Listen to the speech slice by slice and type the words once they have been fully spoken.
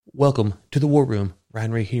Welcome to the War Room.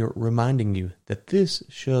 Ryan Ray here, reminding you that this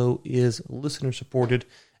show is listener supported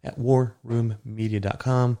at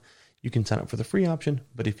warroommedia.com. You can sign up for the free option,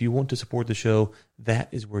 but if you want to support the show, that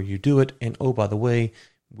is where you do it. And oh, by the way,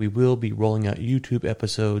 we will be rolling out YouTube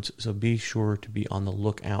episodes, so be sure to be on the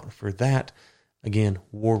lookout for that. Again,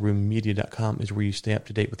 warroommedia.com is where you stay up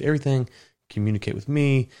to date with everything, communicate with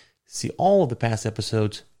me, see all of the past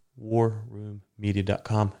episodes,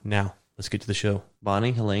 warroommedia.com. Now, let's get to the show.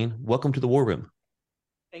 Bonnie, Helene, welcome to the War Room.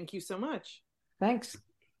 Thank you so much. Thanks.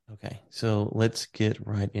 Okay, so let's get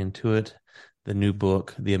right into it. The new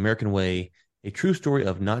book, The American Way, a true story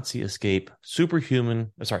of Nazi escape,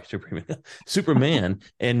 Superman,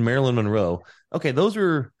 and Marilyn Monroe. Okay, those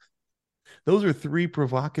are three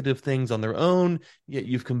provocative things on their own, yet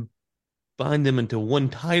you've combined them into one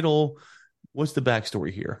title. What's the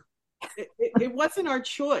backstory here? It wasn't our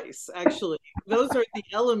choice, actually. Those are the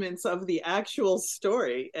elements of the actual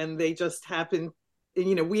story, and they just happened.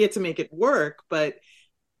 We had to make it work, but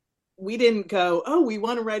we didn't go, oh, we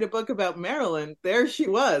want to write a book about Marilyn. There she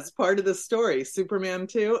was, part of the story, Superman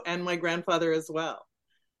too, and my grandfather as well.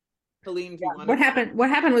 Helene, do you want to... What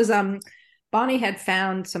happened was Bonnie had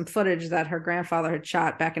found some footage that her grandfather had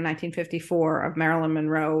shot back in 1954 of Marilyn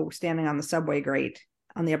Monroe standing on the subway grate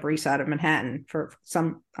on the Upper East Side of Manhattan for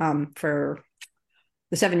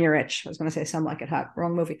The 7-Year Itch. I was going to say Some Like It Hot,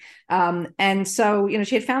 wrong movie. And so,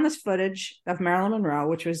 she had found this footage of Marilyn Monroe,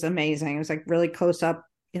 which was amazing. It was like really close up.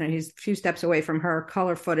 He's a few steps away from her,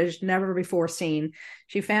 color footage, never before seen.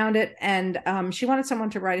 She found it, and she wanted someone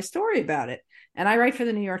to write a story about it. And I write for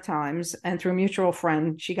the New York Times, and through a mutual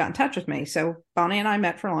friend, she got in touch with me. So Bonnie and I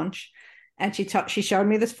met for lunch, and she showed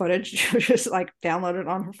me this footage. She was just like downloaded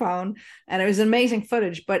on her phone, and it was amazing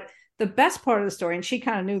footage. But the best part of the story, and she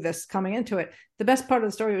kind of knew this coming into it, the best part of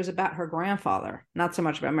the story was about her grandfather, not so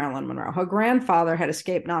much about Marilyn Monroe. Her grandfather had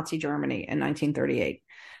escaped Nazi Germany in 1938.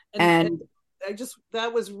 And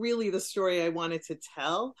that was really the story I wanted to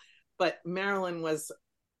tell, but Marilyn was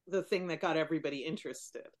the thing that got everybody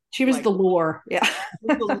interested. She was the lure. Yeah.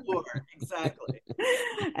 The lure, exactly.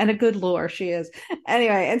 And a good lure she is.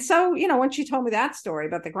 Anyway, and so, when she told me that story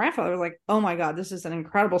about the grandfather, I was like, oh my God, this is an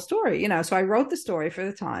incredible story. So I wrote the story for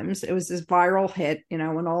the Times. It was this viral hit,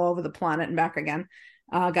 went all over the planet and back again.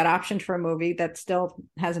 Got optioned for a movie that still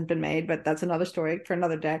hasn't been made, but that's another story for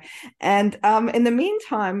another day. And in the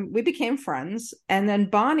meantime, we became friends. And then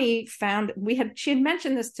Bonnie she had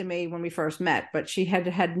mentioned this to me when we first met, but she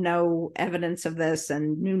had no evidence of this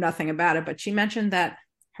and knew nothing about it. But she mentioned that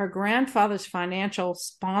her grandfather's financial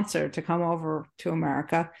sponsor to come over to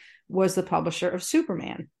America was the publisher of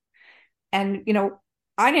Superman. And,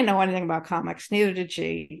 I didn't know anything about comics, neither did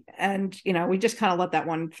she. And, we just kind of let that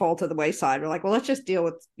one fall to the wayside. We're like, well, let's just deal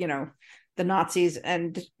with, the Nazis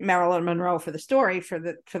and Marilyn Monroe for the story, for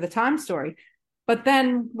the Time story. But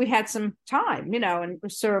then we had some time, and it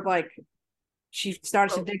was sort of like, she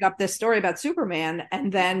started to dig up this story about Superman.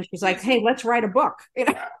 And then she's like, hey, let's write a book.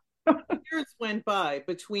 Years went by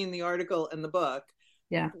between the article and the book.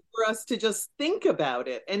 Yeah, for us to just think about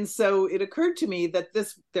it. And so it occurred to me that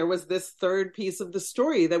there was this third piece of the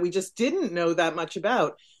story that we just didn't know that much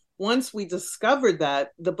about. Once we discovered that,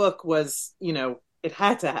 the book was, it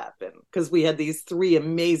had to happen because we had these three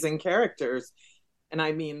amazing characters. And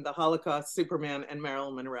I mean, the Holocaust, Superman, and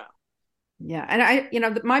Marilyn Monroe. Yeah.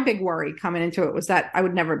 And my big worry coming into it was that I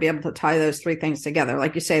would never be able to tie those three things together.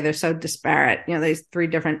 Like you say, they're so disparate, these three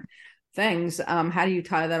different things. How do you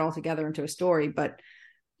tie that all together into a story? But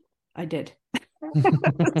I did.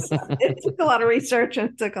 It took a lot of research and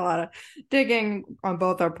it took a lot of digging on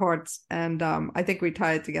both our parts. And I think we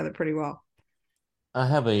tie it together pretty well. I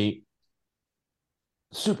have a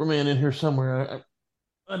Superman in here somewhere.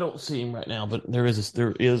 I don't see him right now, but there is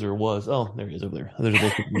or was. Oh, there he is over there. There's a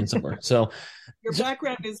Superman somewhere. So your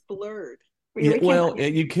background is blurred. Yeah, well,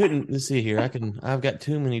 you couldn't. Let's see here. I've got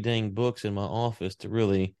too many dang books in my office to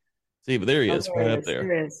really see, but there he is, right up there.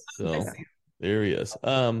 There is. So there he is.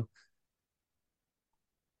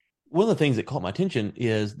 One of the things that caught my attention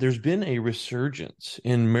is there's been a resurgence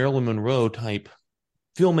in Marilyn Monroe type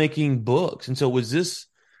filmmaking books. And so was this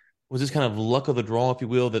kind of luck of the draw, if you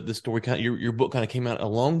will, that this story your book kind of came out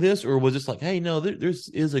along this, or was this like, hey, no, there's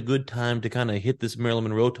is a good time to kind of hit this Marilyn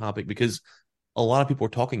Monroe topic because a lot of people are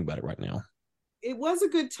talking about it right now? It was a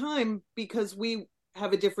good time because we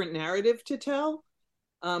have a different narrative to tell.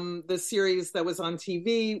 The series that was on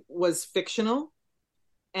TV was fictional,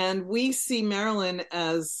 and we see Marilyn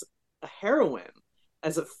as a heroine,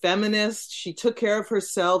 as a feminist. She took care of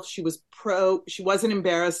herself. She wasn't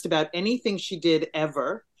embarrassed about anything she did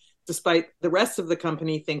ever, despite the rest of the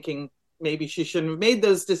company thinking maybe she shouldn't have made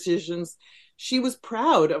those decisions. she was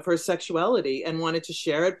proud of her sexuality and wanted to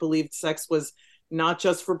share it, believed sex was not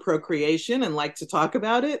just for procreation and liked to talk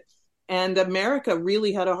about it. And America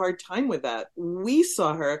really had a hard time with that. We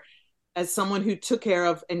saw her as someone who took care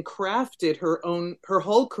of and crafted her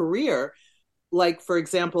whole career. Like, for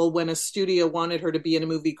example, when a studio wanted her to be in a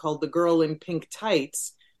movie called The Girl in Pink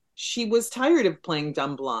Tights, she was tired of playing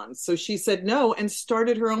dumb blondes. So she said no and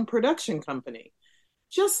started her own production company.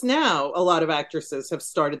 Just now, a lot of actresses have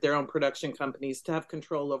started their own production companies to have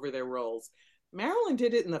control over their roles. Marilyn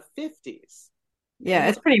did it in the 50s. Yeah,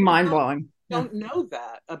 it's pretty mind-blowing. Don't know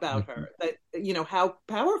that about her, that, you know, how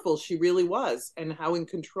powerful she really was and how in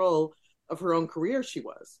control of her own career she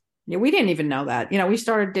was. Yeah, we didn't even know that. You know, we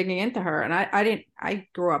started digging into her, and I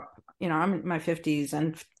grew up, you know, I'm in my 50s,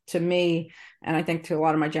 and to me, and I think to a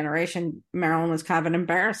lot of my generation, Marilyn was kind of an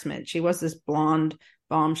embarrassment. She was this blonde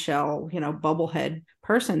bombshell, you know, bubblehead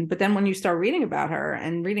person. But then when you start reading about her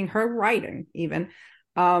and reading her writing, even,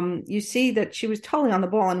 you see that she was totally on the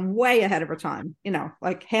ball and way ahead of her time, you know,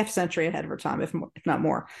 like half century ahead of her time, if not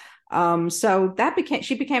more. So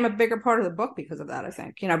she became a bigger part of the book because of that, I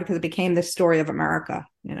think, you know, because it became the story of America,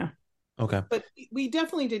 you know. Okay. But we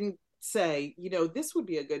definitely didn't say, you know, this would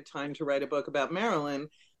be a good time to write a book about Marilyn,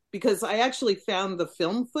 because I actually found the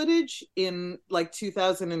film footage in like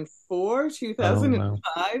 2004, 2005. Oh,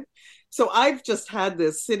 wow. So I've just had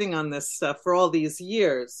this sitting on this stuff for all these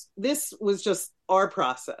years. This was just our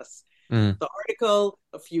process. The article,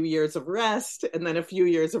 a few years of rest, and then a few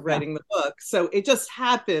years of writing the book. So it just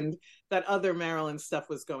happened that other Marilyn stuff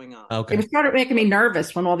was going on. Okay. It started making me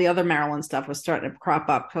nervous when all the other Marilyn stuff was starting to crop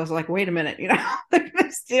up. I was like, wait a minute, you know, they're going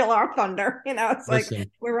to steal our thunder. You know, it's like,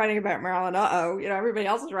 we're writing about Marilyn. You know, everybody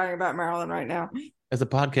else is writing about Marilyn right now. As a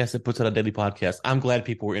podcast that puts out a daily podcast, I'm glad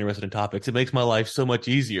people were interested in topics. It makes my life so much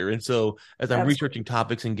easier. And so as I'm researching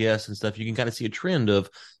topics and guests and stuff, you can kind of see a trend of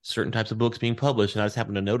certain types of books being published. And I just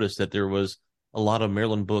happened to notice that there was a lot of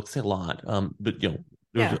Marilyn books, a lot, but, you know,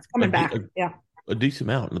 there's it's coming back. A decent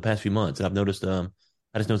amount in the past few months. And I've noticed, I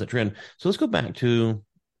just noticed that trend. So let's go back to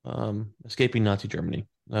escaping Nazi Germany.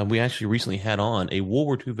 We actually recently had on a World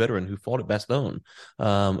War II veteran who fought at Bastogne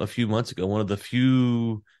a few months ago, one of the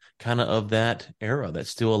few kind of that era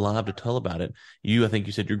that's still alive to tell about it. I think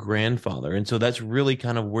you said your grandfather. And so that's really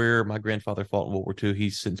kind of where my grandfather fought in World War II.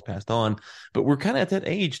 He's since passed on, but we're kind of at that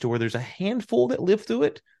age to where there's a handful that lived through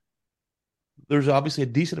it. There's obviously a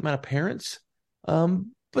decent amount of parents,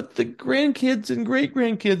 but the grandkids and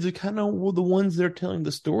great-grandkids are kind of the ones that are telling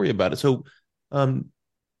the story about it. So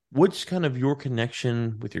what's kind of your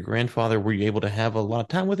connection with your grandfather? Were you able to have a lot of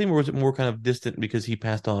time with him, or was it more kind of distant because he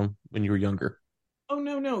passed on when you were younger? Oh,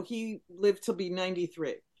 no. He lived to be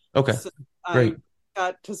 93. Okay, so great. I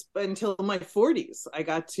got to until my 40s. I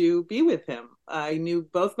got to be with him. I knew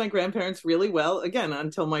both my grandparents really well, again,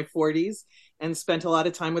 until my 40s, and spent a lot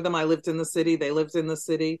of time with them. I lived in the city. They lived in the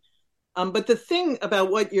city. But the thing about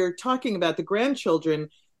what you're talking about, the grandchildren,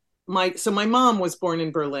 my mom was born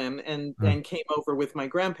in Berlin and came over with my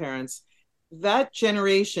grandparents. That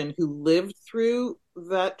generation who lived through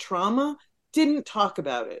that trauma didn't talk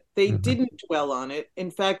about it. They didn't dwell on it.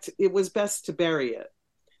 In fact, it was best to bury it.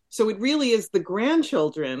 So it really is the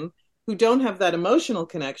grandchildren who don't have that emotional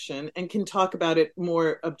connection and can talk about it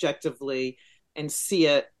more objectively and see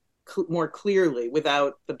it more clearly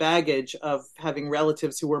without the baggage of having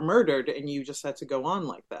relatives who were murdered and you just had to go on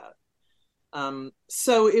like that.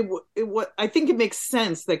 So I think it makes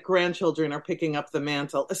sense that grandchildren are picking up the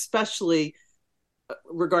mantle, especially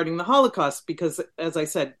regarding the Holocaust, because, as I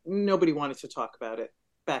said, nobody wanted to talk about it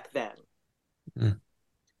back then.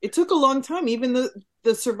 It took a long time. Even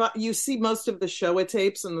the you see most of the Shoah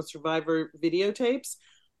tapes and the survivor videotapes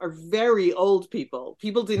are very old people.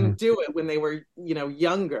 People didn't do it when they were, you know,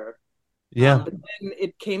 younger. Yeah. But then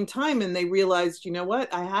it came time and they realized, you know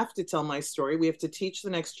what, I have to tell my story. We have to teach the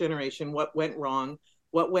next generation what went wrong,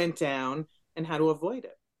 what went down, and how to avoid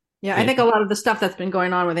it. Yeah, I think a lot of the stuff that's been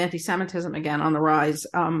going on with anti-Semitism again on the rise,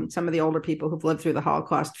 some of the older people who've lived through the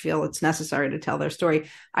Holocaust feel it's necessary to tell their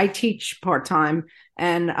story. I teach part-time,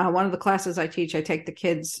 and one of the classes I teach, I take the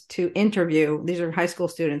kids to interview, these are high school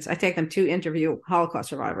students, I take them to interview Holocaust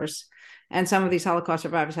survivors. And some of these Holocaust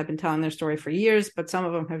survivors have been telling their story for years, but some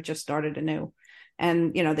of them have just started anew.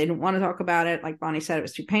 And, you know, they didn't want to talk about it. Like Bonnie said, it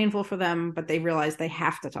was too painful for them, but they realized they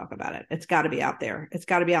have to talk about it. It's got to be out there. It's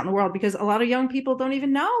got to be out in the world, because a lot of young people don't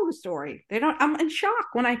even know the story. I'm in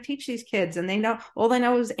shock when I teach these kids and all they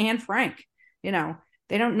know is Anne Frank. You know,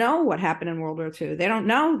 they don't know what happened in World War II. They don't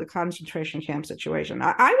know the concentration camp situation.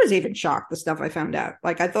 I was even shocked, the stuff I found out.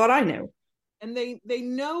 Like, I thought I knew. And they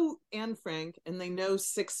know Anne Frank and they know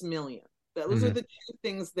 6 million. Those are the two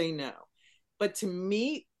things they know. But to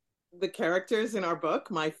meet the characters in our book,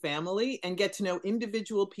 my family, and get to know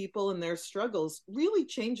individual people and their struggles really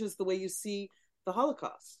changes the way you see the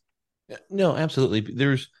Holocaust. No, absolutely.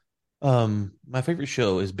 There's my favorite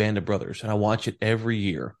show is Band of Brothers, and I watch it every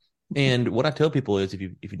year. And what I tell people is if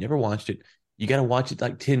you've never watched it, you got to watch it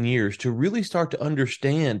like 10 years to really start to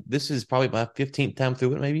understand. This is probably my 15th time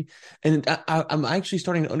through it, maybe. And I'm actually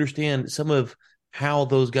starting to understand some of how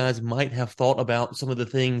those guys might have thought about some of the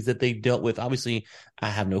things that they dealt with. Obviously, I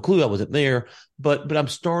have no clue. I wasn't there, but I'm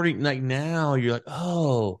starting like now. You're like,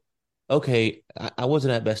 oh, okay. I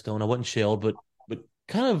wasn't at Bastogne. I wasn't shelled, but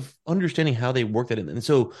kind of understanding how they worked that in. And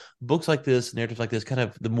so books like this, narratives like this, kind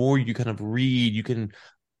of the more you kind of read, you can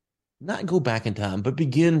not go back in time, but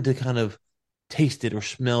begin to kind of taste it or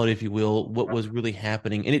smell it, if you will, what was really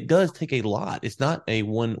happening. And it does take a lot. It's not a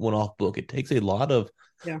one-off book. It takes a lot of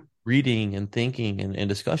reading and thinking and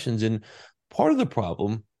discussions. And part of the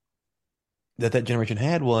problem that generation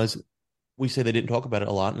had was we say they didn't talk about it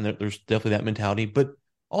a lot, and there's definitely that mentality, but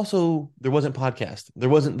also there wasn't podcast. There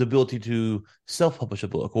wasn't the ability to self-publish a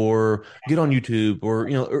book or get on YouTube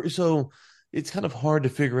or so it's kind of hard to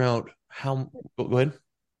figure out how. Go ahead.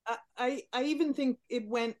 I even think it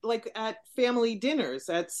went like at family dinners,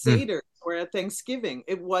 at Seder or at Thanksgiving,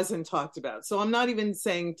 it wasn't talked about. So I'm not even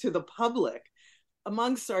saying to the public.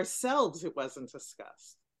 Amongst ourselves, it wasn't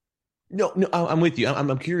discussed. No, I'm with you.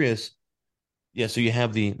 I'm curious. Yeah, so you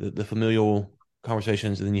have the familial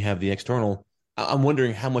conversations, and then you have the external. I'm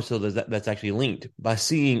wondering how much so that's actually linked. By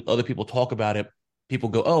seeing other people talk about it, people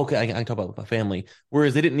go, "Oh, okay, I can talk about it with my family."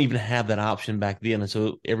 Whereas they didn't even have that option back then, and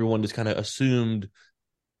so everyone just kind of assumed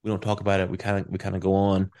we don't talk about it. We kind of go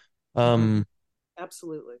on.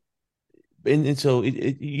 Absolutely. And so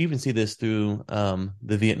you even see this through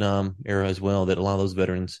the Vietnam era as well, that a lot of those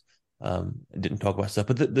veterans didn't talk about stuff,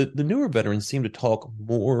 but the newer veterans seem to talk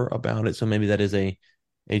more about it. So maybe that is a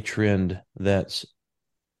trend that's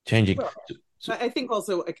changing. Well, I think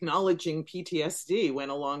also acknowledging PTSD went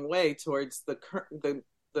a long way towards the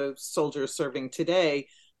soldiers serving today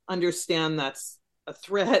understand that's a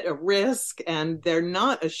threat, a risk, and they're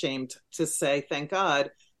not ashamed to say, "Thank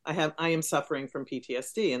God, I am suffering from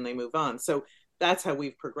PTSD," and they move on. So that's how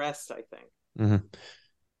we've progressed, I think. Mm-hmm.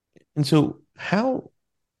 And so how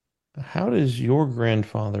does your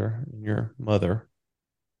grandfather, your mother,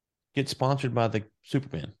 get sponsored by the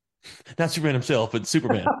Superman? Not Superman himself, but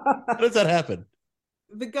Superman. How does that happen?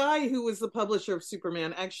 The guy who was the publisher of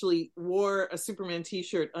Superman actually wore a Superman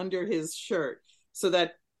t-shirt under his shirt so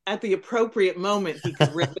that at the appropriate moment he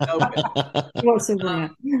could rip it open.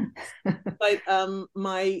 But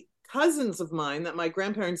my cousins of mine that my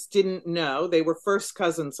grandparents didn't know, they were first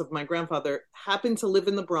cousins of my grandfather, happened to live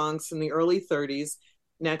in the Bronx in the early 30s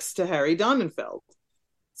next to Harry Donenfeld.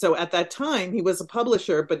 So at that time, he was a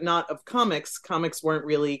publisher, but not of comics. Comics weren't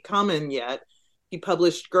really common yet. He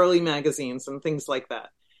published girly magazines and things like that.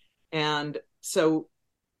 And so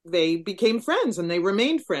they became friends, and they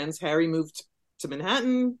remained friends. Harry moved to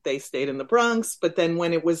Manhattan. They stayed in the Bronx. But then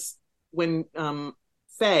when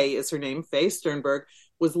Faye is her name, Faye Sternberg,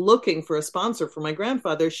 was looking for a sponsor for my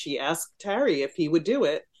grandfather, she asked Harry if he would do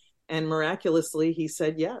it. And miraculously, he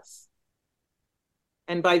said yes.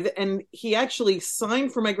 And he actually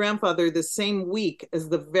signed for my grandfather the same week as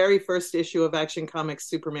the very first issue of Action Comics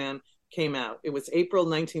Superman came out. It was April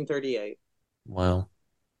 1938. Wow.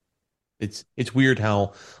 It's weird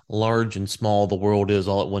how large and small the world is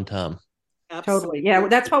all at one time. Absolutely. Yeah,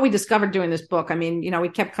 that's what we discovered doing this book. I mean, we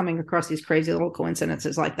kept coming across these crazy little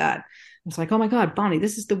coincidences like that. It's like, oh my God, Bonnie,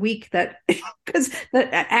 this is the week that, because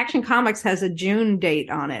the Action Comics has a June date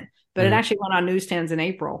on it, but it actually went on newsstands in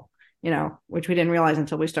April, which we didn't realize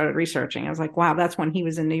until we started researching. I was like, wow, that's when he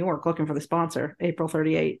was in New York looking for the sponsor, April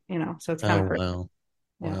 38, so it's kind of crazy. Wow.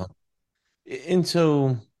 Yeah. Wow. And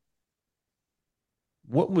so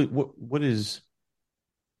what is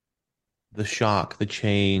the shock, the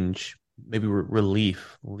change, maybe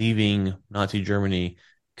relief, leaving Nazi Germany,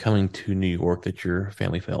 coming to New York that your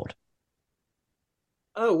family felt?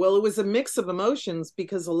 Oh, well, it was a mix of emotions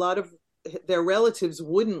because a lot of their relatives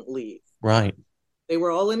wouldn't leave. Right. They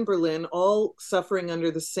were all in Berlin, all suffering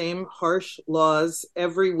under the same harsh laws.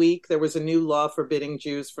 Every week there was a new law forbidding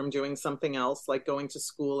Jews from doing something else, like going to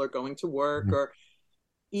school or going to work or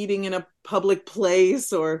eating in a public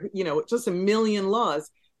place or, just a million laws.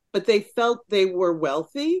 But they felt they were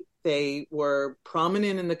wealthy, they were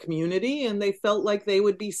prominent in the community, and they felt like they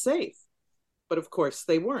would be safe. But of course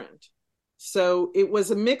they weren't. So it was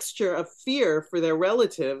a mixture of fear for their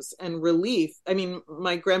relatives and relief. I mean,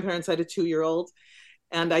 my grandparents had a 2-year-old,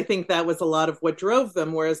 and I think that was a lot of what drove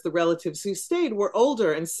them, whereas the relatives who stayed were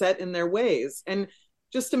older and set in their ways. And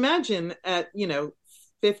just imagine at,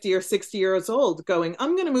 50 or 60 years old going,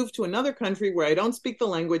 I'm going to move to another country where I don't speak the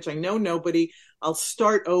language. I know nobody. I'll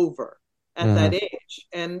start over at that age.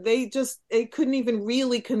 And they couldn't even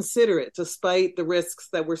really consider it, despite the risks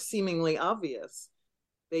that were seemingly obvious.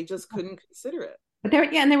 They just couldn't consider it. But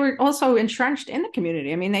and they were also entrenched in the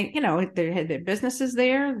community. I mean, they had their businesses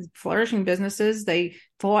there, flourishing businesses. They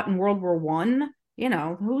fought in World War One. They're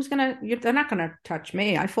not gonna touch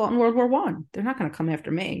me. I fought in World War One. They're not gonna come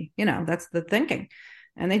after me. That's the thinking.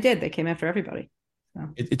 And they did. They came after everybody. So.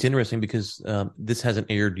 It's interesting because this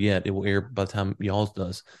hasn't aired yet. It will air by the time y'all's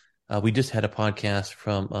does. We just had a podcast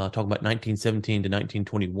from talking about 1917 to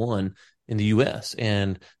 1921 in the U.S.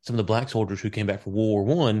 and some of the black soldiers who came back from World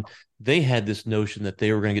War I. They had this notion that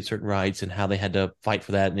they were going to get certain rights and how they had to fight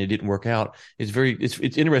for that, and it didn't work out. It's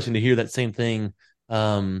interesting to hear that same thing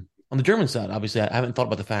on the German side. Obviously, I haven't thought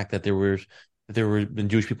about the fact that there were been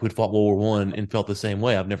Jewish people who fought World War I and felt the same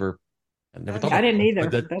way. I've never thought. I didn't either.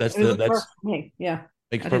 That's me. Yeah,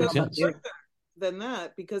 makes perfect sense. Than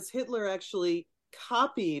that, because Hitler actually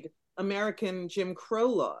copied American Jim Crow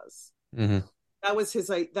laws. Mm-hmm. That was his.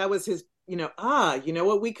 You know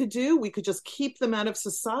what we could do? We could just keep them out of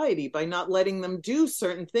society by not letting them do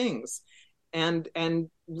certain things, and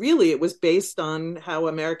really, it was based on how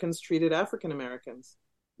Americans treated African Americans.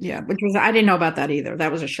 Yeah, I didn't know about that either.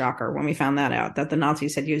 That was a shocker when we found that out, that the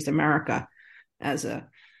Nazis had used America as a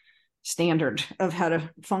standard of how to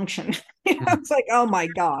function. It's like, oh my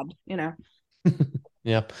God,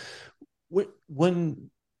 Yeah. When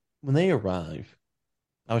they arrive,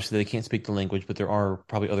 obviously they can't speak the language, but there are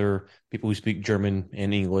probably other people who speak German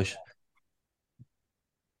and English.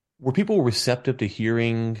 Were people receptive to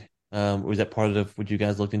hearing, was that part of what you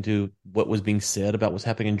guys looked into, what was being said about what's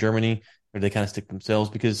happening in Germany? Or did they kind of stick themselves?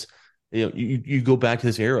 Because you go back to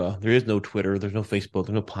this era, there is no Twitter, there's no Facebook,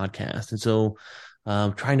 there's no podcast. And so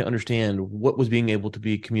trying to understand what was being able to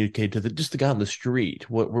be communicated to just the guy on the street.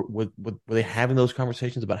 Were they having those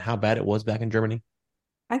conversations about how bad it was back in Germany?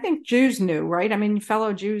 I think Jews knew, right? I mean,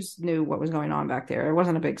 fellow Jews knew what was going on back there. It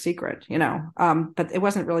wasn't a big secret, but it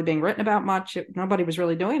wasn't really being written about much. Nobody was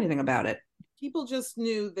really doing anything about it. People just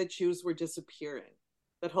knew that Jews were disappearing,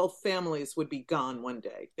 that whole families would be gone one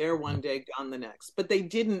day. They're one day, gone the next. But they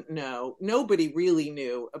didn't know. Nobody really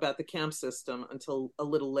knew about the camp system until a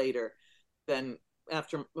little later than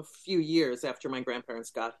after a few years after my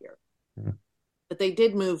grandparents got here. Mm-hmm. But they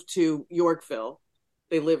did move to Yorkville.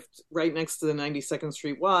 They lived right next to the 92nd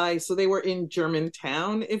Street Y. So they were in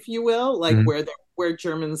Germantown, if you will, like where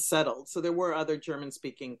Germans settled. So there were other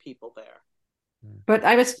German-speaking people there. But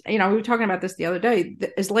I was, we were talking about this the other day.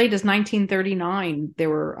 As late as 1939, there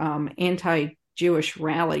were anti-Jewish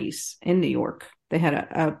rallies in New York. They had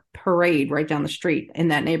a parade right down the street in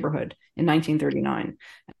that neighborhood in 1939.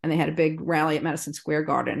 And they had a big rally at Madison Square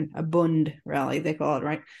Garden, a Bund rally, they call it,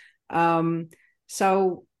 right?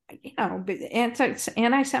 So,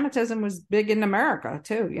 anti-Semitism was big in America,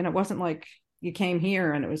 too. It wasn't like you came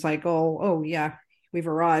here and it was like, oh yeah, we've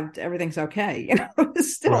arrived, everything's okay. It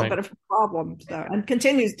was still a bit of a problem, and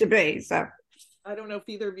continues to be. So I don't know if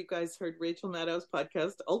either of you guys heard Rachel Maddow's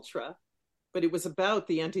podcast, Ultra, but it was about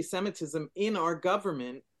the anti-Semitism in our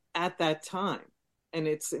government at that time. And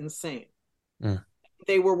it's insane. Mm.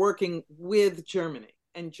 They were working with Germany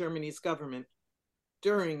and Germany's government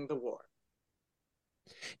during the war.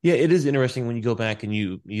 Yeah, it is interesting when you go back and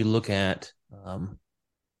you look at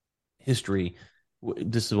history.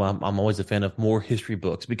 This is why I'm always a fan of more history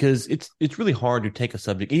books, because it's really hard to take a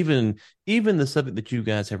subject, even the subject that you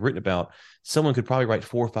guys have written about. Someone could probably write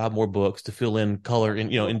 4 or 5 more books to fill in color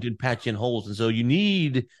and and patch in holes. And so you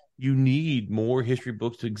need more history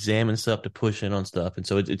books to examine stuff, to push in on stuff. And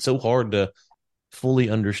so it's so hard to fully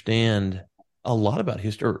understand a lot about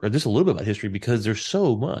history, or just a little bit about history, because there's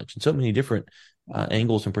so much and so many different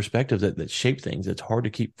angles and perspectives that shape things. It's hard to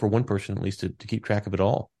keep, for one person at least, to keep track of it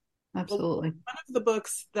all. Absolutely. One of the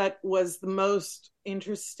books that was the most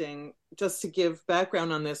interesting, just to give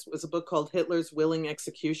background on this, was a book called Hitler's Willing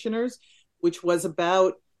Executioners, which was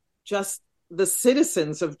about just the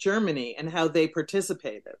citizens of Germany and how they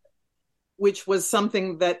participated, which was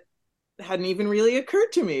something that hadn't even really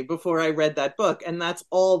occurred to me before I read that book. And that's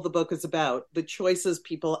all the book is about, the choices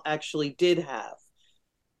people actually did have.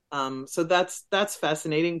 So that's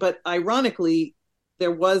fascinating. But ironically,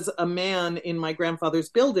 there was a man in my grandfather's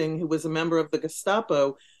building who was a member of the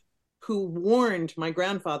Gestapo who warned my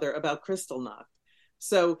grandfather about Kristallnacht.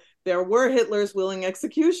 So there were Hitler's willing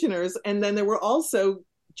executioners. And then there were also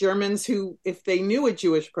Germans who, if they knew a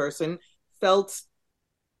Jewish person, felt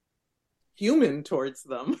human towards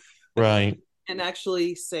them. Right. And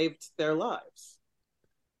actually saved their lives.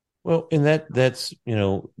 Well, and that's,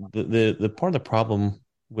 the part of the problem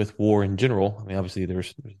with war in general. I mean, obviously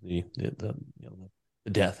there's the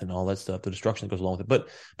the death and all that stuff, the destruction that goes along with it,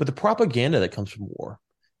 but the propaganda that comes from war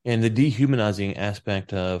and the dehumanizing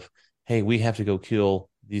aspect of, hey, we have to go kill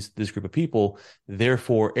this group of people.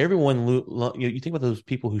 Therefore, everyone, you think about those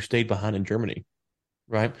people who stayed behind in Germany,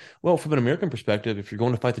 right? Well, from an American perspective, if you're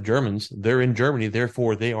going to fight the Germans, they're in Germany,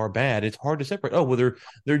 therefore they are bad. It's hard to separate. Oh, well,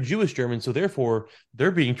 they're Jewish Germans, so therefore they're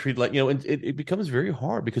being treated like, and it becomes very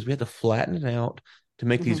hard because we have to flatten it out to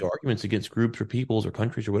make these arguments against groups or peoples or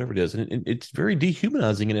countries or whatever it is. And it's very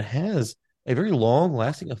dehumanizing, and it has a very long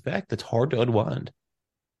lasting effect that's hard to unwind.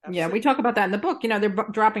 Yeah, we talk about that in the book. They're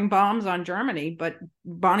dropping bombs on Germany, but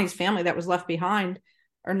Bonnie's family that was left behind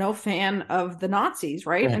are no fan of the Nazis,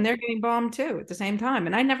 right? And they're getting bombed too at the same time.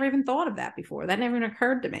 And I never even thought of that before. That never even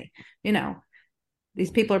occurred to me. These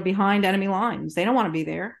people are behind enemy lines. They don't want to be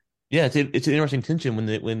there. Yeah, it's an interesting tension when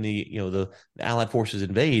the Allied forces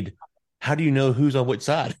invade. How do you know who's on which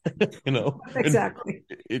side? Exactly.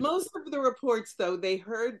 Most of the reports, though, they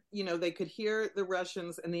heard, they could hear the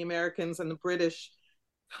Russians and the Americans and the British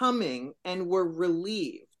coming and were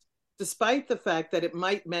relieved, despite the fact that it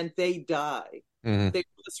might meant they die. They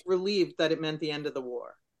were just relieved that it meant the end of the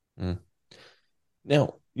war.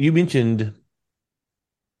 Now, you mentioned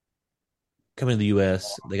coming to the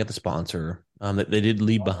U.S., they got the sponsor. That they did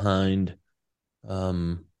leave behind,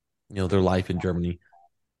 their life in Germany.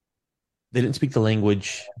 They didn't speak the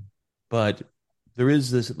language, but there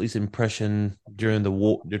is this at least impression during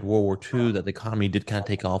World War II that the economy did kind of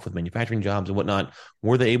take off with manufacturing jobs and whatnot.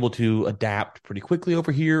 Were they able to adapt pretty quickly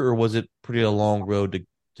over here, or was it pretty a long road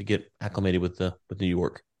to get acclimated with New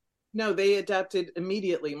York? No, they adapted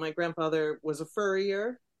immediately. My grandfather was a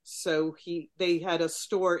furrier, so they had a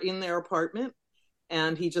store in their apartment,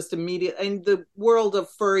 and he just immediately, and the world of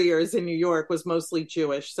furriers in New York was mostly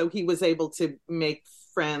Jewish, so he was able to make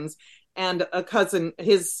friends. And a cousin,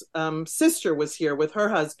 his sister was here with her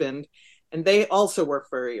husband, and they also were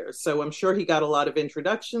furriers. So I'm sure he got a lot of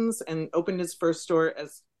introductions and opened his first store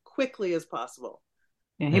as quickly as possible.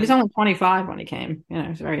 Yeah, he was only 25 when he came. He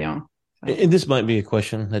was very young. So. And this might be a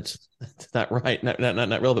question that's not right, not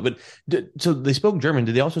relevant. But so they spoke German.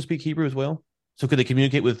 Did they also speak Hebrew as well? So could they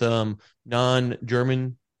communicate with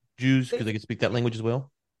non-German Jews because they could speak that language as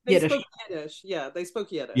well? They spoke Yiddish. Yeah, they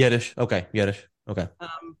spoke Yiddish. Yiddish. Okay, Yiddish. Okay.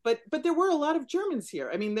 But there were a lot of Germans here.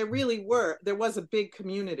 I mean, there really were. There was a big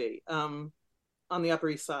community on the Upper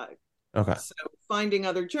East Side. Okay. So finding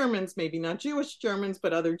other Germans, maybe not Jewish Germans,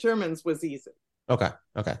 but other Germans was easy. Okay.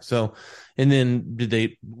 So, and then did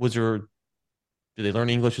they learn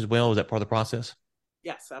English as well? Was that part of the process?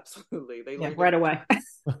 Yes, absolutely. They learned right away.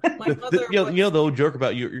 My mother the old joke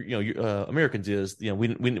about Americans is we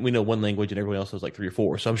know one language and everyone else knows like 3 or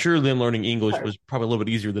 4. So I'm sure them learning English was probably a little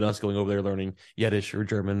bit easier than us going over there learning Yiddish or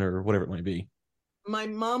German or whatever it might be. My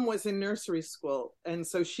mom was in nursery school, and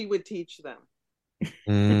so she would teach them.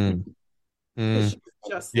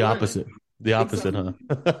 Just the opposite. The opposite, exactly.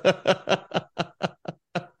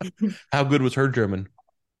 Huh? How good was her German?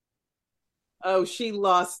 Oh, she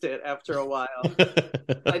lost it after a while.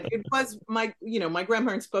 But it was my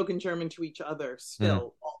grandparents spoke in German to each other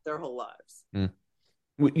still their whole lives.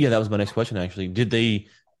 Yeah, that was my next question, actually. Did they,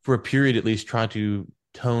 for a period at least, try to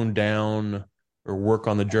tone down or work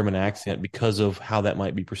on the German accent because of how that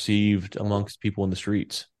might be perceived amongst people in the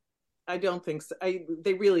streets? I don't think so.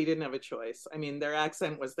 They really didn't have a choice. I mean, their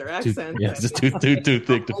accent was their accent. It's just too thick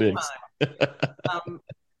to fix.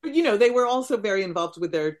 But, they were also very involved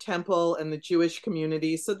with their temple and the Jewish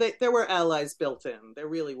community. So there were allies built in. There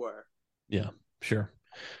really were. Yeah, sure.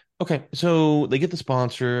 Okay, so they get the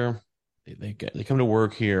sponsor. They come to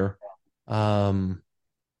work here. What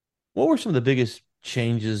were some of the biggest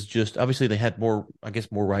changes? Just obviously they had more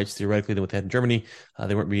rights theoretically than what they had in Germany.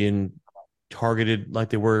 They weren't being targeted like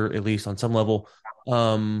they were, at least on some level.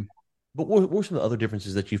 But what were some of the other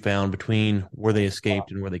differences that you found between where they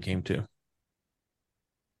escaped and where they came to?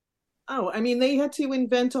 Oh, I mean, they had to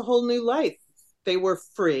invent a whole new life. They were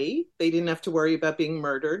free. They didn't have to worry about being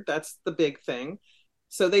murdered. That's the big thing.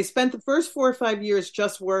 So they spent the first 4 or 5 years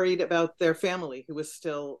just worried about their family who was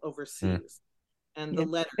still overseas and the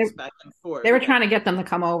letters back and forth. They were trying to get them to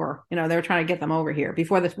come over. They were trying to get them over here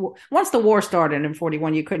before this. Once the war started in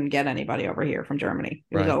 1941, you couldn't get anybody over here from Germany.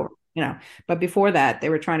 It was over. But before that, they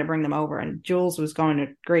were trying to bring them over, and Jules was going to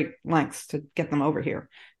great lengths to get them over here.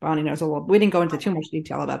 Bonnie knows a little. We didn't go into too much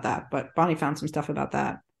detail about that, but Bonnie found some stuff about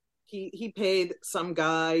that. He paid some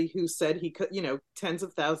guy who said he could, tens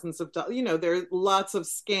of thousands of dollars. There are lots of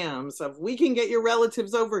scams of, we can get your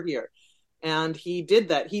relatives over here. And he did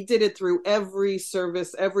that. He did it through every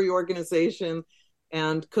service, every organization,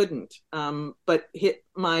 and couldn't. But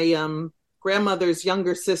my grandmother's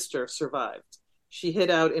younger sister survived. She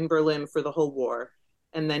hid out in Berlin for the whole war,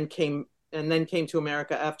 and then came to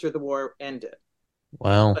America after the war ended.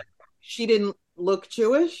 Wow. But she didn't look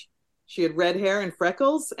Jewish. She had red hair and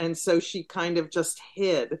freckles, and so she kind of just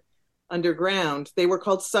hid underground. They were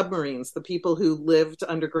called submarines, the people who lived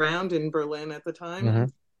underground in Berlin at the time.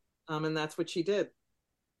 Mm-hmm. And that's what she did.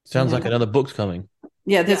 Sounds like another book's coming.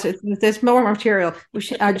 Yeah, there's more material.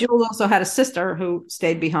 Jules also had a sister who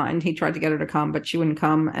stayed behind. He tried to get her to come, but she wouldn't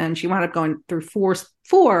come, and she wound up going through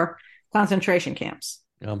four concentration camps.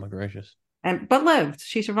 Oh my gracious! But lived.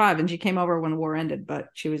 She survived, and she came over when the war ended. But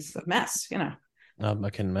she was a mess, you know. I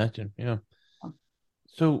can imagine. Yeah.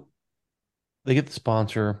 So they get the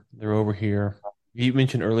sponsor. They're over here. You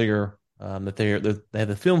mentioned earlier that they have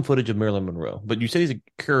the film footage of Marilyn Monroe, but you said he's a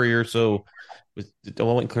courier. So, I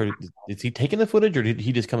wasn't clear. Is he taking the footage, or did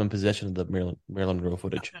he just come in possession of the Marilyn Monroe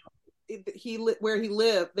footage? Where he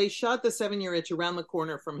lived, they shot the 7-Year Itch around the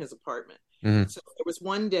corner from his apartment. Mm-hmm. So there was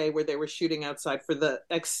one day where they were shooting outside for the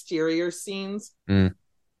exterior scenes, and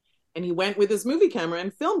he went with his movie camera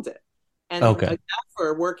and filmed it. And a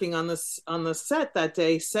gaffer working on the set that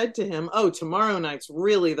day said to him, "Oh, tomorrow night's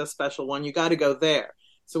really the special one. You got to go there."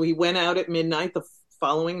 So he went out at midnight the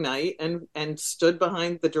following night and stood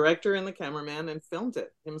behind the director and the cameraman and filmed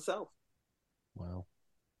it himself. Wow.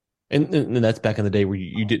 And that's back in the day where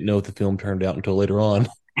you didn't know if the film turned out until later on.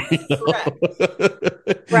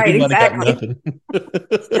 Right, exactly.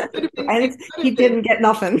 And he didn't get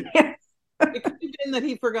nothing. It could have been that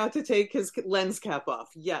he forgot to take his lens cap off.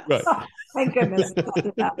 Yes. Right. Oh, thank goodness.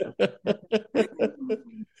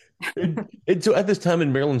 And so at this time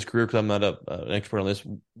in Marilyn's career, because I'm not an expert on this,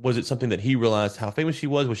 was it something that he realized how famous she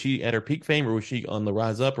was? Was she at her peak fame, or was she on the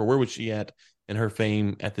rise up, or where was she at in her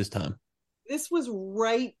fame at this time? This was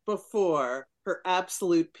right before her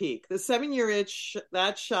absolute peak. The 7-Year Itch,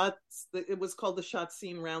 that shot, it was called the shot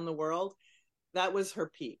scene around the world. That was her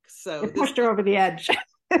peak. So it pushed her over the edge.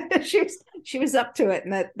 she was up to it,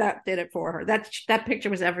 and that did it for her. That picture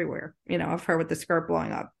was everywhere, you know, of her with the skirt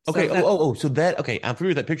blowing up. Okay. So that, okay, I'm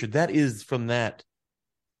familiar with that picture. That is from that.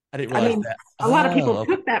 I didn't realize that. A lot of people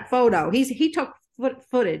took that photo. He took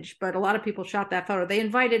footage, but a lot of people shot that photo. They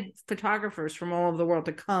invited photographers from all over the world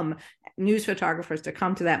to come, news photographers to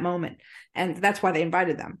come to that moment, and that's why they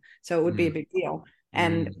invited them. So it would be a big deal.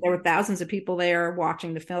 And there were thousands of people there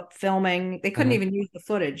watching the filming. They couldn't even use the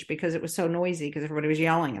footage because it was so noisy, because everybody was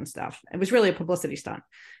yelling and stuff. It was really a publicity stunt.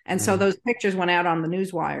 And so those pictures went out on the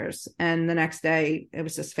news wires. And the next day, it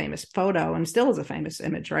was this famous photo, and still is a famous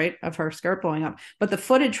image, right, of her skirt blowing up. But the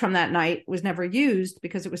footage from that night was never used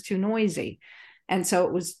because it was too noisy. And so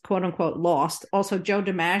it was, quote unquote, lost. Also, Joe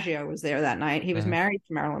DiMaggio was there that night. He was married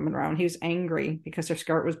to Marilyn Monroe, and he was angry because her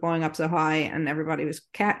skirt was blowing up so high and everybody was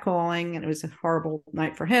catcalling, and it was a horrible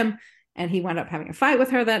night for him. And he wound up having a fight with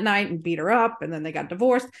her that night and beat her up, and then they got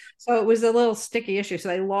divorced. So it was a little sticky issue. So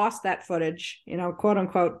they lost that footage, you know, quote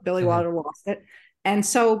unquote, Billy Wilder lost it. And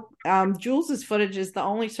so Jules's footage is the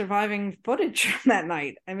only surviving footage from that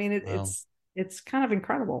night. I mean, it's kind of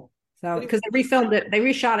incredible. So because they refilmed it, they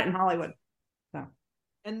reshot it in Hollywood.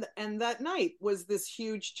 And that night was this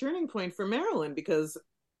huge turning point for Marilyn, because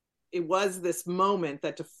it was this moment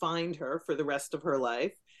that defined her for the rest of her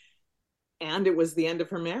life. And it was the end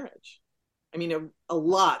of her marriage. I mean, a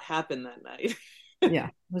lot happened that night. Yeah,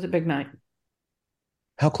 it was a big night.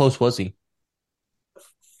 How close was he?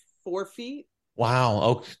 4 feet. Wow.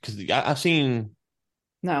 Oh, because I've seen...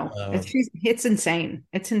 No, it's insane.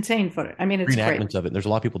 It's insane footage. I mean, it's reenactments great. of it. There's a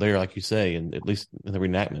lot of people there, like you say, and at least in the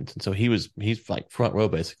reenactments. And so he's like front row,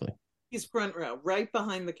 basically. He's front row, right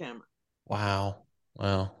behind the camera. Wow.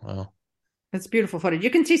 It's beautiful footage.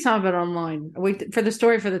 You can see some of it online. For the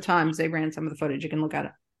story for the Times, they ran some of the footage. You can look at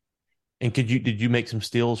it. And did you make some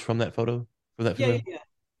stills from that photo? For that film?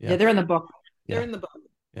 Yeah, they're in the book. They're in the book.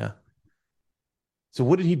 Yeah. So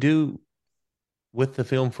what did he do with the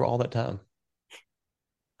film for all that time?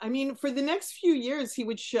 I mean, for the next few years, he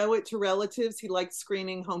would show it to relatives. He liked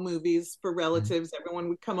screening home movies for relatives. Everyone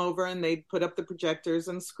would come over and they'd put up the projectors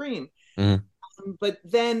and screen. But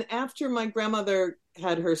then after my grandmother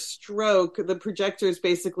had her stroke, the projectors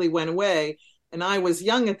basically went away. And I was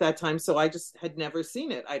young at that time, so I just had never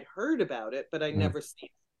seen it. I'd heard about it, but I'd never seen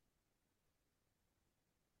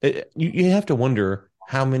it. You have to wonder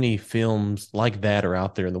how many films like that are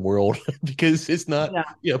out there in the world, because it's not,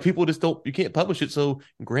 people just you can't publish it. So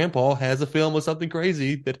grandpa has a film of something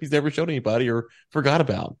crazy that he's never showed anybody or forgot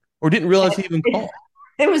about or didn't realize he even caught.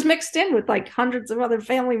 It was mixed in with like hundreds of other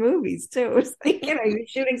family movies too. It's like, you're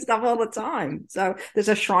shooting stuff all the time. So there's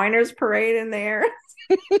a Shriners Parade in there.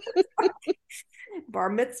 bar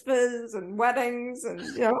mitzvahs and weddings, and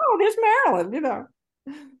oh, there's Marilyn.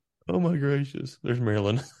 Oh my gracious, there's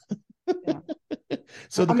Marilyn. Yeah.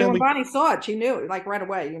 So the I mean, family. when Bonnie saw it, she knew, like, right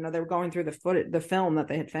away. They were going through the film that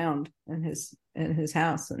they had found in his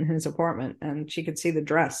house, in his apartment, and she could see the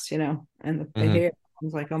dress, and the hair. I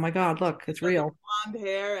was like, oh my God, look, it's real. The blonde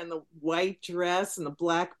hair and the white dress and the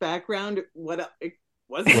black background. It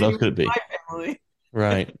wasn't What else could it be? my family.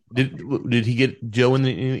 Right. Did he get Joe in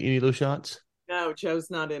any of those shots? No, Joe's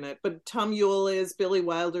not in it, but Tom Ewell is, Billy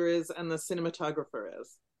Wilder is, and the cinematographer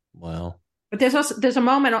is. Wow. But there's a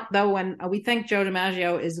moment though when we think Joe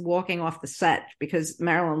DiMaggio is walking off the set because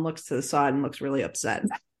Marilyn looks to the side and looks really upset.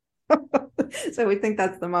 So we think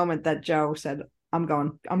that's the moment that Joe said, I'm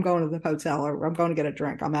going to the hotel, or I'm going to get a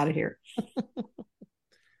drink. I'm out of here.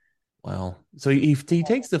 Wow. So he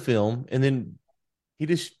takes the film and then he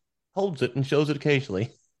just holds it and shows it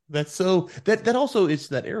occasionally. That's so that also, it's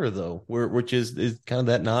that era though, which is kind of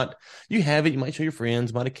that, not, you have it, you might show your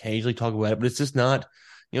friends, might occasionally talk about it, but it's just not,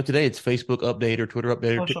 today it's Facebook update or Twitter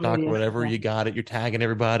update or TikTok or whatever. Yeah. You got it. You're tagging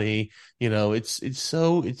everybody. It's just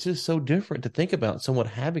so different to think about someone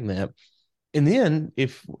having that. And then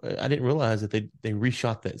if I didn't realize that they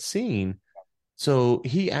reshot that scene. So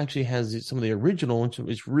he actually has some of the original, and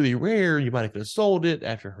it's really rare. You might have sold it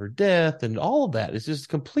after her death and all of that. It's just a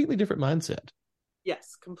completely different mindset.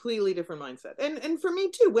 Yes, completely different mindset. And for me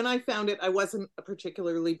too, when I found it, I wasn't a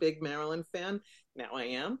particularly big Marilyn fan. Now I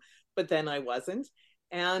am, but then I wasn't.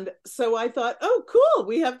 And so I thought, oh, cool,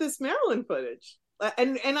 we have this Marilyn footage.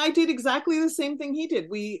 And I did exactly the same thing he did.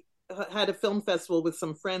 We had a film festival with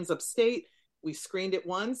some friends upstate. We screened it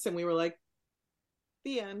once and we were like,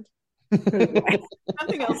 the end.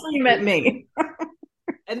 Nothing else. You met me.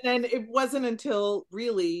 And then it wasn't until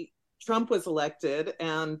really Trump was elected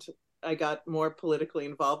and I got more politically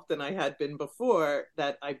involved than I had been before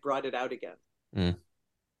that I brought it out again. Mm.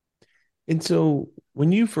 And so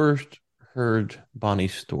when you first heard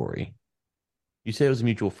Bonnie's story, you say it was a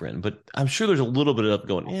mutual friend, but I'm sure there's a little bit of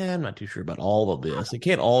going, I'm not too sure about all of this. It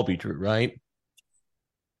can't all be true, right?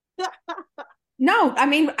 No, I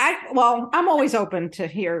mean, I'm always open to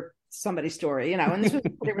hear somebody's story, and this was a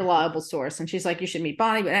pretty reliable source. And she's like, you should meet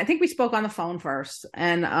Bonnie. But I think we spoke on the phone first.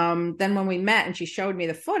 And then when we met and she showed me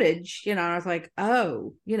the footage, I was like,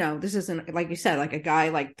 oh, this isn't, like you said, like a guy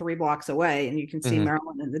like 3 blocks away and you can see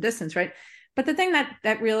Marilyn in the distance, right? But the thing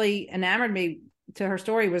that really enamored me to her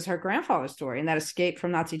story was her grandfather's story and that escape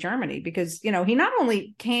from Nazi Germany, because, he not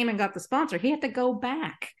only came and got the sponsor, he had to go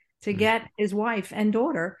back to get his wife and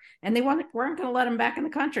daughter, and they weren't going to let him back in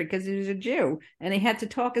the country because he was a Jew, and he had to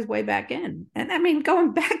talk his way back in. And I mean,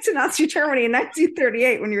 going back to Nazi Germany in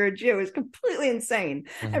 1938 when you're a Jew is completely insane.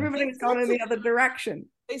 Everybody was going in the other direction.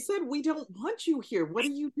 They said, we don't want you here. What are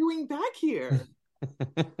you doing back here?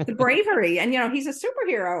 The bravery. And, he's a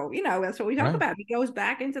superhero. That's what we talk about. He goes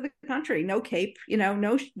back into the country, no cape,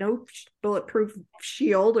 no bulletproof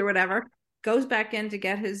shield or whatever. Goes back in to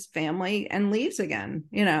get his family and leaves again,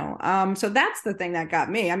 So that's the thing that got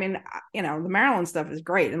me. I mean, the Marilyn stuff is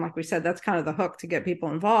great. And like we said, that's kind of the hook to get people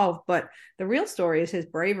involved. But the real story is his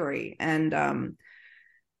bravery and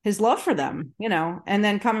his love for them, and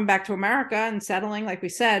then coming back to America and settling, like we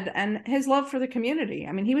said, and his love for the community.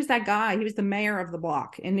 I mean, he was that guy. He was the mayor of the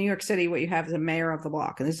block. In New York City, what you have is a mayor of the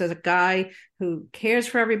block. And this is a guy who cares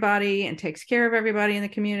for everybody and takes care of everybody in the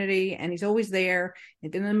community. And he's always there in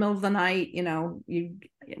the middle of the night, you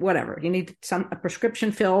need a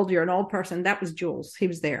prescription filled. You're an old person. That was Jules. He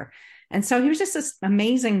was there. And so he was just this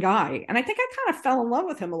amazing guy. And I think I kind of fell in love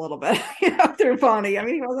with him a little bit, through Bonnie. I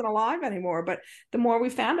mean, he wasn't alive anymore, but the more we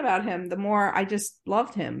found about him, the more I just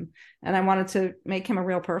loved him. And I wanted to make him a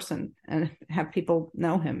real person and have people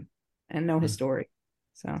know him and know his story.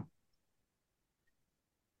 So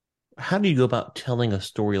how do you go about telling a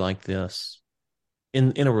story like this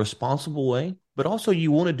in a responsible way? But also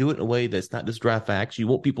you want to do it in a way that's not just dry facts. You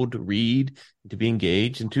want people to read, to be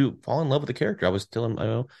engaged, and to fall in love with the character. I was telling,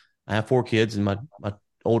 I have 4 kids, and my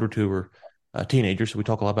older 2 are teenagers, so we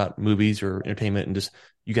talk a lot about movies or entertainment, and just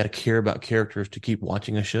you got to care about characters to keep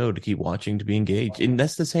watching a show, to keep watching, to be engaged. And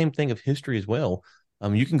that's the same thing of history as well.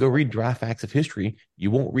 You can go read dry facts of history.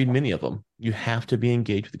 You won't read many of them. You have to be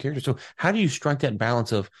engaged with the character. So how do you strike that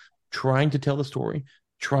balance of trying to tell the story,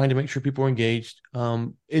 trying to make sure people are engaged?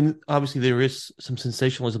 And obviously there is some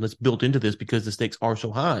sensationalism that's built into this because the stakes are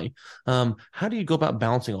so high. How do you go about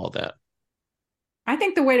balancing all that? I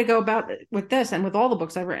think the way to go about it with this and with all the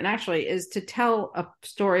books I've written actually is to tell a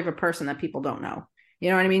story of a person that people don't know.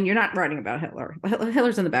 You know what I mean? You're not writing about Hitler.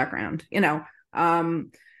 Hitler's in the background,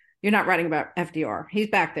 You're not writing about FDR. He's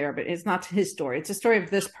back there, but it's not his story. It's a story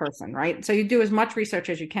of this person, right? So you do as much research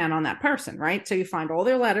as you can on that person, right? So you find all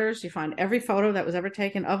their letters, you find every photo that was ever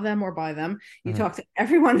taken of them or by them. You talk to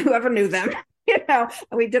everyone who ever knew them, and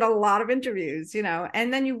we did a lot of interviews,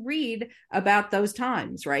 and then you read about those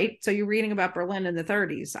times, right? So you're reading about Berlin in the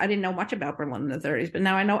 30s. I didn't know much about Berlin in the 30s, but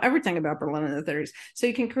now I know everything about Berlin in the 30s. So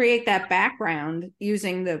you can create that background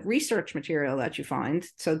using the research material that you find.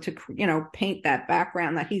 So to, paint that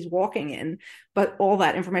background that he's walking in, but all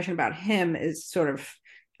that information about him is sort of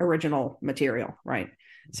original material, right?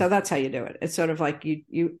 So that's how you do it. It's sort of like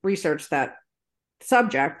you research that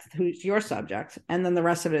subject, who's your subject, and then the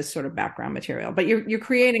rest of it is sort of background material. But you're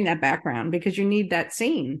creating that background because you need that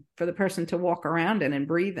scene for the person to walk around in and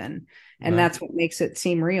breathe in, and that's what makes it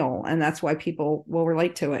seem real, and that's why people will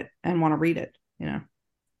relate to it and want to read it.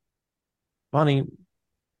 Bonnie,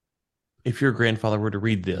 if your grandfather were to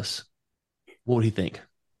read this, what would he think?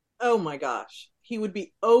 Oh my gosh, he would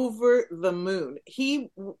be over the moon.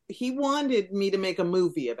 He wanted me to make a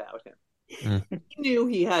movie about him. He knew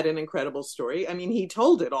he had an incredible story. I mean, he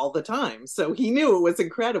told it all the time, so he knew it was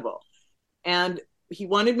incredible. And he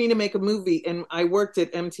wanted me to make a movie, and I worked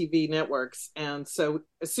at MTV Networks. And so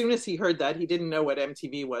as soon as he heard that, he didn't know what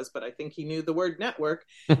MTV was, but I think he knew the word network.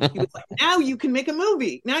 He was like, now you can make a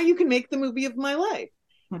movie. Now you can make the movie of my life.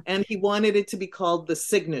 And he wanted it to be called The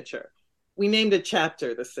Signature. We named a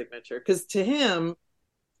chapter The Signature because to him,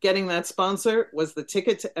 getting that sponsor was the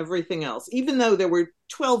ticket to everything else. Even though there were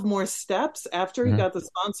 12 more steps after he got the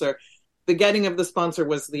sponsor, the getting of the sponsor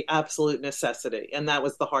was the absolute necessity. And that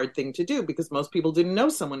was the hard thing to do because most people didn't know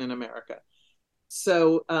someone in America.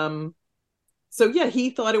 So yeah, he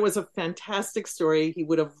thought it was a fantastic story. He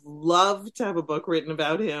would have loved to have a book written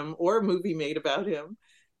about him or a movie made about him.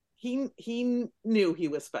 He knew he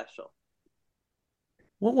was special.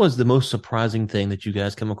 What was the most surprising thing that you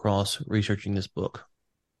guys come across researching this book?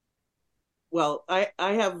 Well, I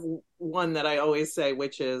have one that I always say,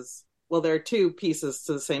 which is, well, there are two pieces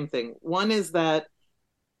to the same thing. One is that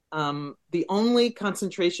the only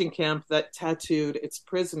concentration camp that tattooed its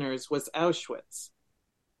prisoners was Auschwitz.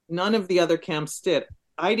 None of the other camps did.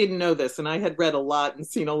 I didn't know this, and I had read a lot and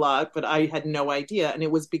seen a lot, but I had no idea. And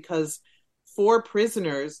it was because 4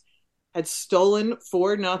 prisoners had stolen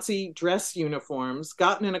 4 Nazi dress uniforms,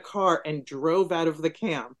 gotten in a car, and drove out of the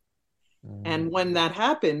camp. And when that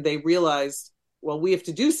happened, they realized, well, we have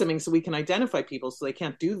to do something so we can identify people so they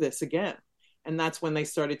can't do this again. And that's when they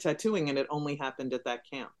started tattooing, and it only happened at that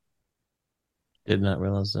camp. Did not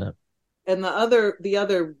realize that. And the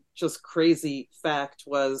other just crazy fact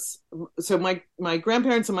was, so my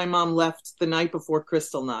grandparents and my mom left the night before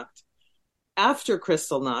Kristallnacht. After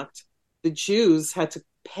Kristallnacht, the Jews had to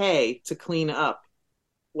pay to clean up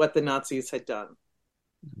what the Nazis had done.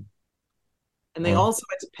 And they also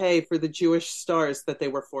had to pay for the Jewish stars that they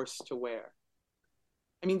were forced to wear.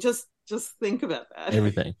 I mean, just think about that.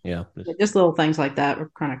 Everything, yeah. Just little things like that were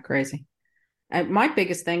kind of crazy. My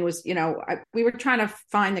biggest thing was, we were trying to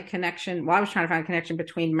find the connection. Well, I was trying to find a connection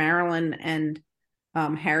between Marilyn and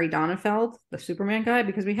Harry Donenfeld, the Superman guy,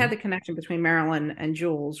 because we had the connection between Marilyn and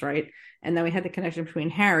Jules, right? And then we had the connection between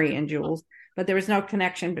Harry and Jules, but there was no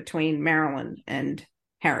connection between Marilyn and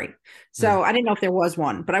Harry. So I didn't know if there was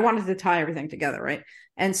one, but I wanted to tie everything together, right?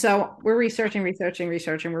 And so we're researching,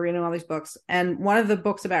 we're reading all these books. And one of the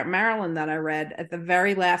books about Marilyn that I read at the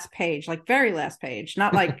very last page,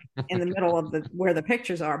 not like in the middle of where the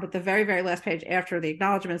pictures are, but the very, very last page after the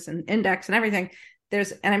acknowledgments and index and everything,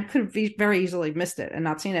 and I could have very easily missed it and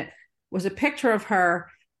not seen it, was a picture of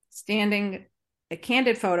her standing, a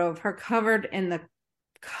candid photo of her covered in the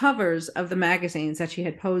covers of the magazines that she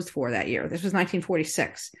had posed for that year. This was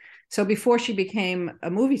 1946. So before she became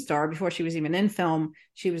a movie star, before she was even in film,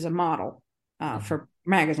 she was a model for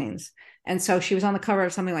magazines. And so she was on the cover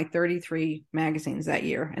of something like 33 magazines that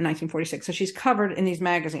year in 1946. So she's covered in these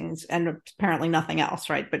magazines and apparently nothing else,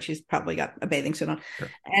 right? But she's probably got a bathing suit on. Sure.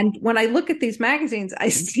 And when I look at these magazines, I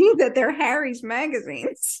see that they're Harry's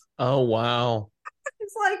magazines. Oh, wow.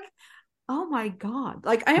 It's like, oh my God.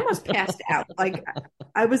 Like I almost passed out. Like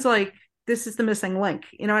I was like, this is the missing link.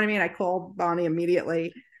 You know what I mean? I called Bonnie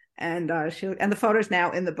immediately and the photo's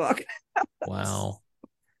now in the book. Wow.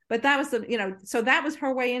 But that was so that was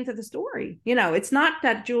her way into the story. It's not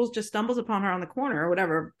that Jules just stumbles upon her on the corner or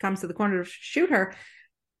whatever, comes to the corner to shoot her.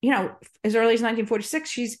 As early as 1946,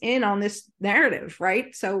 she's in on this narrative,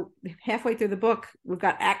 right? So halfway through the book, we've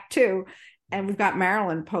got Act 2. And we've got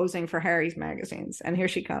Marilyn posing for Harry's magazines, and here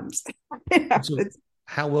she comes. So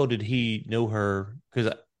how well did he know her?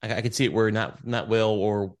 Because I could see it where not well,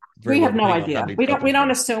 or very We well have no depending on how idea. big We the don't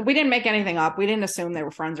company is. assume. We didn't make anything up. We didn't assume they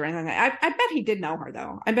were friends or anything. I bet he did know her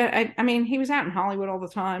though. I mean, he was out in Hollywood all the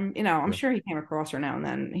time. You know, I'm sure he came across her now and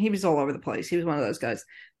then. He was all over the place. He was one of those guys.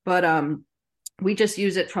 But we just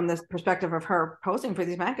use it from the perspective of her posing for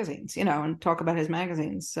these magazines, you know, and talk about his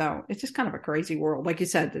magazines. So it's just kind of a crazy world. Like you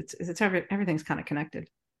said, everything's kind of connected.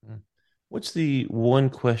 What's the one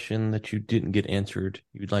question that you didn't get answered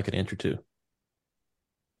you'd like an answer to?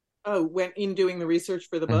 Oh, when in doing the research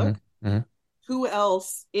for the book, Mm-hmm. who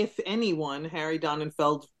else, if anyone, Harry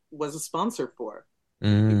Donenfeld was a sponsor for?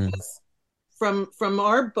 Because from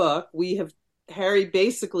our book, Harry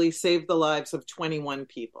basically saved the lives of 21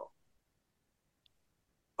 people.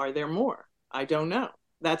 Are there more? I don't know.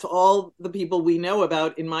 That's all the people we know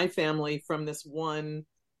about in my family from this one,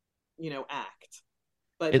 act.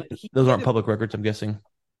 But those aren't public records, I'm guessing.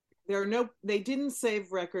 They didn't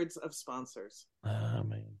save records of sponsors. Oh,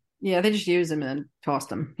 man. Yeah, they just used them and tossed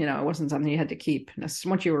them. You know, it wasn't something you had to keep.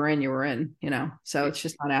 Once you were in, you were in, you know, so it's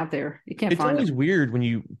just not out there. You can't find it. It's always weird when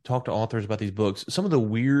you talk to authors about these books, some of the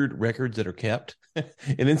weird records that are kept. And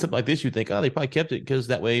then something like this, you think, oh, they probably kept it because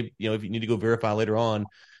that way, you know, if you need to go verify later on,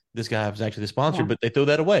 this guy was actually the sponsor, but they throw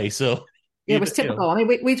that away. So yeah, it was typical. I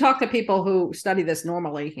mean, we talked to people who study this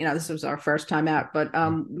normally. You know, this was our first time out, but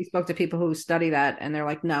we spoke to people who study that, and they're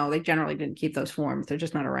like, no, they generally didn't keep those forms. They're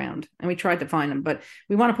just not around. And we tried to find them, but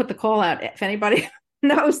we want to put the call out. If anybody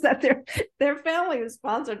knows that their family is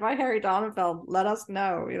sponsored by Harry Donenfeld, let us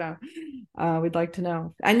know. You know, we'd like to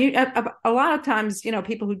know. And a lot of times, you know,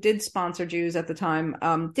 people who did sponsor Jews at the time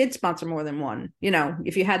did sponsor more than one. You know,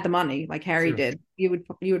 if you had the money, like Harry did, you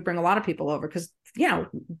would bring a lot of people over because, you know,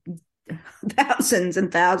 thousands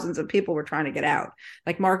and thousands of people were trying to get out.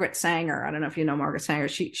 Like Margaret Sanger. I don't know if you know Margaret Sanger.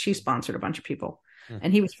 She sponsored a bunch of people,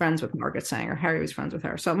 and he was friends with Margaret Sanger. Harry was friends with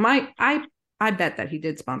her. So I bet that he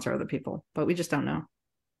did sponsor other people, but we just don't know.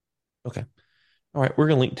 Okay. All right. We're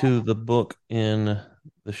going to link to the book in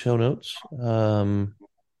the show notes,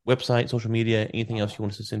 website, social media, anything else you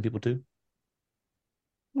want us to send people to?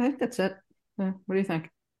 I think that's it. What do you think?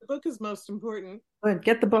 The book is most important.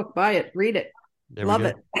 Get the book, buy it, read it. Love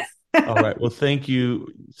it. All right. Well, thank you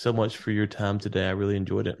so much for your time today. I really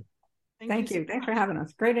enjoyed it. Thank you. Thanks for having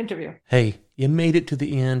us. Great interview. Hey, you made it to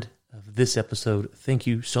the end of this episode. Thank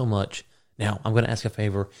you so much. Now, I'm going to ask a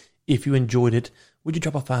favor. If you enjoyed it, would you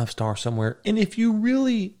drop a 5-star somewhere? And if you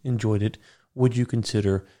really enjoyed it, would you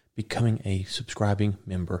consider becoming a subscribing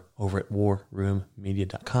member over at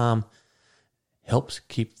warroommedia.com? Helps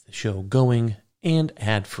keep the show going and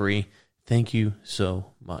ad-free. Thank you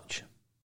so much.